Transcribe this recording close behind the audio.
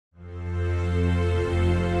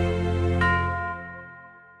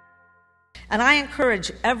And I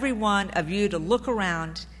encourage every one of you to look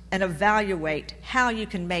around and evaluate how you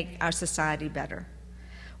can make our society better,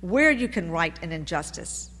 where you can right an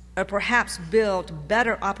injustice, or perhaps build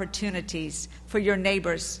better opportunities for your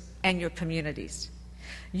neighbors and your communities.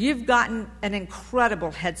 You've gotten an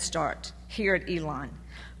incredible head start here at Elon,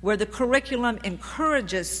 where the curriculum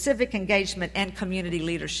encourages civic engagement and community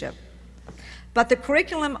leadership. But the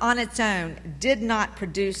curriculum on its own did not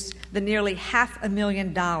produce the nearly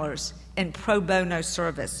 $500,000 in pro bono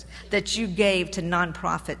service that you gave to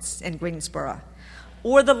nonprofits in Greensboro,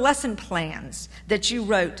 or the lesson plans that you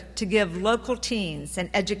wrote to give local teens an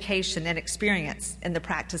education and experience in the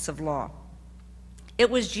practice of law. It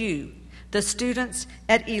was you, the students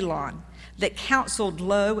at Elon, that counseled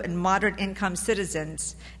low and moderate income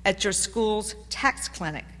citizens at your school's tax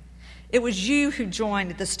clinic. It was you who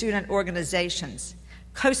joined the student organizations,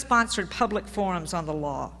 co-sponsored public forums on the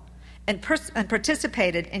law, and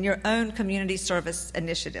participated in your own community service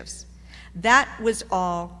initiatives. That was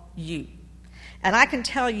all you. And I can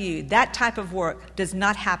tell you that type of work does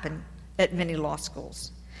not happen at many law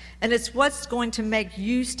schools. And it's what's going to make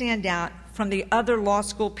you stand out from the other law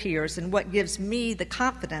school peers and what gives me the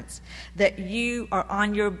confidence that you are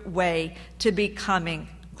on your way to becoming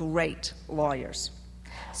great lawyers.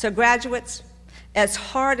 So graduates, as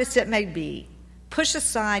hard as it may be, push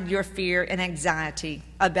aside your fear and anxiety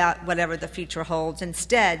about whatever the future holds.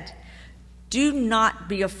 Instead, do not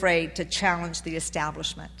be afraid to challenge the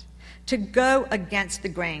establishment, to go against the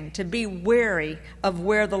grain, to be wary of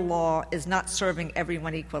where the law is not serving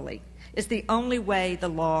everyone equally. It's the only way the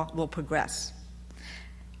law will progress.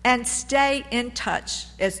 And stay in touch,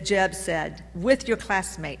 as Jeb said, with your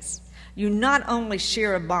classmates. You not only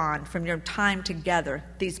share a bond from your time together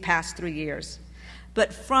these past 3 years,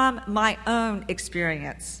 but from my own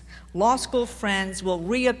experience, law school friends will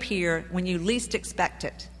reappear when you least expect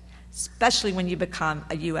it, especially when you become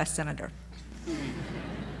a U.S. Senator.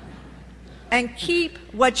 And keep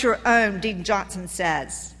what your own Dean Johnson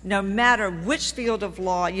says, no matter which field of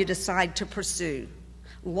law you decide to pursue.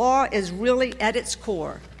 Law is really at its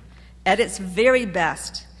core, at its very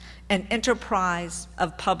best, an enterprise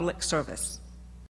of public service.